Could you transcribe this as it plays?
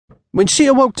When she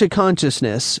awoke to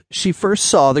consciousness, she first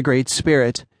saw the Great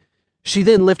Spirit. She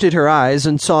then lifted her eyes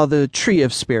and saw the Tree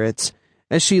of Spirits,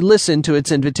 as she listened to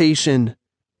its invitation,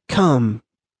 "Come,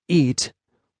 eat."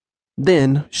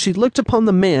 Then she looked upon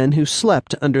the man who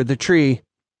slept under the tree.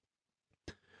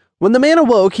 When the man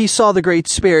awoke, he saw the Great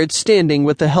Spirit standing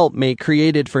with the helpmate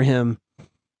created for him.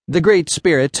 The Great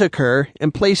Spirit took her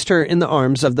and placed her in the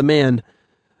arms of the man.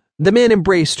 The man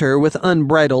embraced her with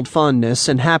unbridled fondness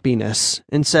and happiness,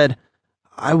 and said,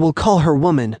 "I will call her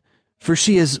woman, for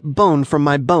she is bone from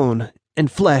my bone,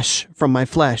 and flesh from my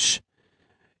flesh."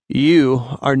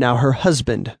 "You are now her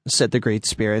husband," said the Great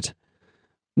Spirit.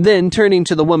 Then, turning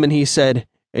to the woman, he said,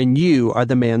 "And you are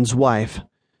the man's wife.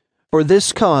 For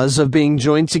this cause of being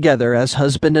joined together as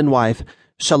husband and wife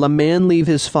shall a man leave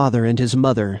his father and his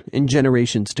mother in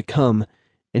generations to come,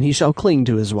 and he shall cling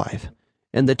to his wife,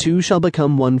 and the two shall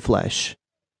become one flesh."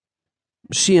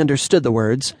 She understood the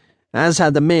words, as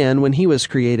had the man when he was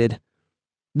created.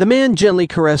 The man gently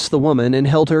caressed the woman and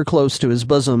held her close to his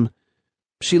bosom.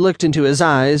 She looked into his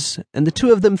eyes, and the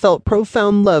two of them felt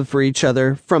profound love for each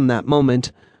other from that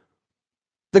moment.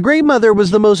 The Great Mother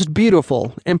was the most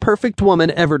beautiful and perfect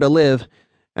woman ever to live,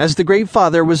 as the Great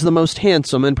Father was the most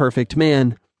handsome and perfect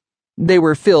man. They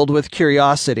were filled with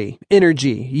curiosity,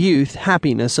 energy, youth,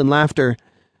 happiness, and laughter.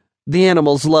 The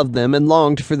animals loved them and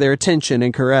longed for their attention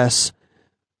and caress.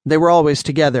 They were always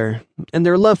together, and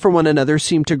their love for one another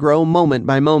seemed to grow moment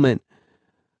by moment.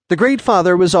 The Great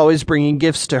Father was always bringing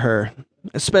gifts to her,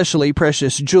 especially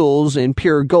precious jewels and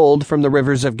pure gold from the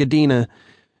rivers of Gadina,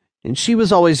 and she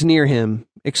was always near him,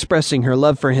 expressing her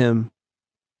love for him.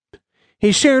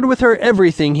 He shared with her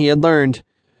everything he had learned.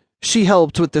 She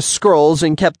helped with the scrolls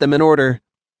and kept them in order.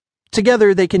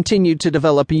 Together they continued to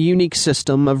develop a unique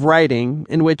system of writing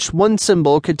in which one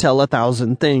symbol could tell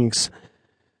 1,000 things.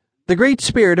 The Great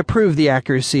Spirit approved the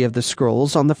accuracy of the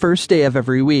scrolls on the first day of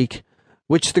every week,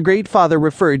 which the Great Father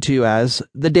referred to as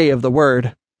the Day of the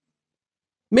Word.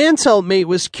 Man's helpmate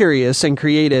was curious and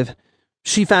creative.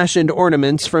 She fashioned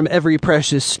ornaments from every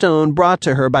precious stone brought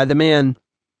to her by the man.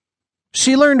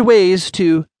 She learned ways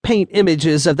to paint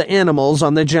images of the animals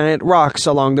on the giant rocks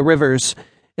along the rivers,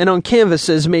 and on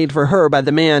canvases made for her by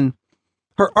the man.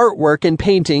 Her artwork and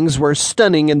paintings were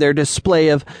stunning in their display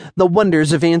of the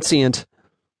wonders of Ansieunt.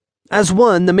 As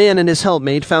one, the man and his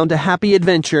helpmate found a happy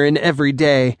adventure in every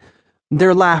day.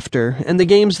 Their laughter and the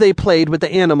games they played with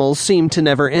the animals seemed to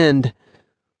never end.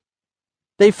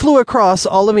 They flew across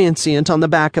all of Ansieunt on the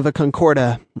back of a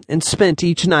Concorda, and spent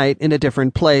each night in a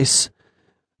different place.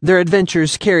 Their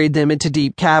adventures carried them into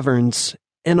deep caverns,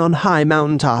 and on high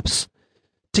mountaintops.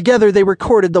 Together they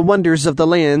recorded the wonders of the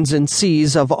lands and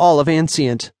seas of all of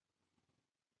Ansieunt.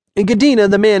 In Gadina,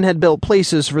 the man had built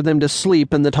places for them to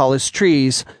sleep in the tallest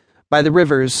trees, by the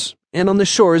rivers, and on the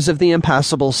shores of the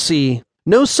impassable sea.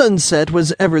 No sunset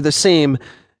was ever the same,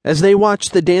 as they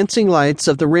watched the dancing lights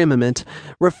of the firmament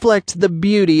reflect the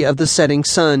beauty of the setting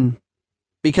sun.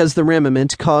 Because the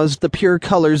firmament caused the pure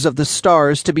colors of the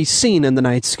stars to be seen in the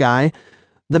night sky,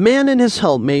 the man and his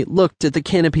helpmate looked at the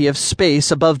canopy of space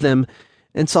above them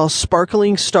and saw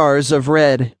sparkling stars of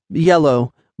red,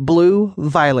 yellow, blue,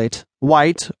 violet,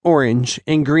 white, orange,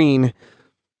 and green.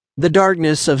 The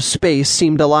darkness of space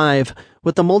seemed alive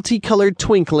with the multicolored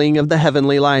twinkling of the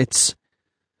heavenly lights.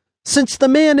 Since the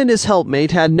man and his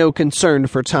helpmate had no concern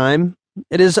for time,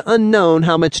 it is unknown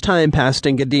how much time passed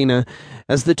in Gadina,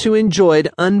 as the two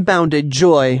enjoyed unbounded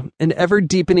joy and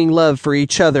ever-deepening love for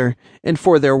each other and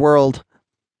for their world.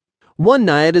 One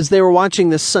night, as they were watching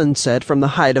the sunset from the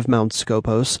height of Mount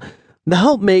Skopos, the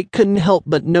helpmate couldn't help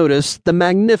but notice the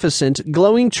magnificent,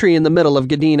 glowing tree in the middle of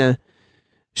Gadina.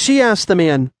 She asked the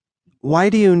man, "Why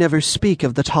do you never speak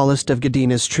of the tallest of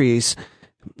Gadina's trees?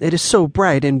 It is so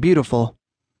bright and beautiful."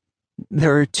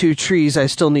 "There are 2 trees I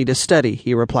still need to study,"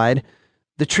 he replied.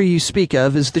 "The tree you speak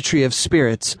of is the Tree of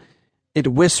Spirits.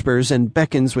 It whispers and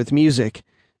beckons with music,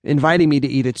 inviting me to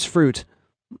eat its fruit.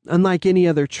 Unlike any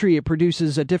other tree, it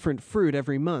produces a different fruit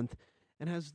every month, and has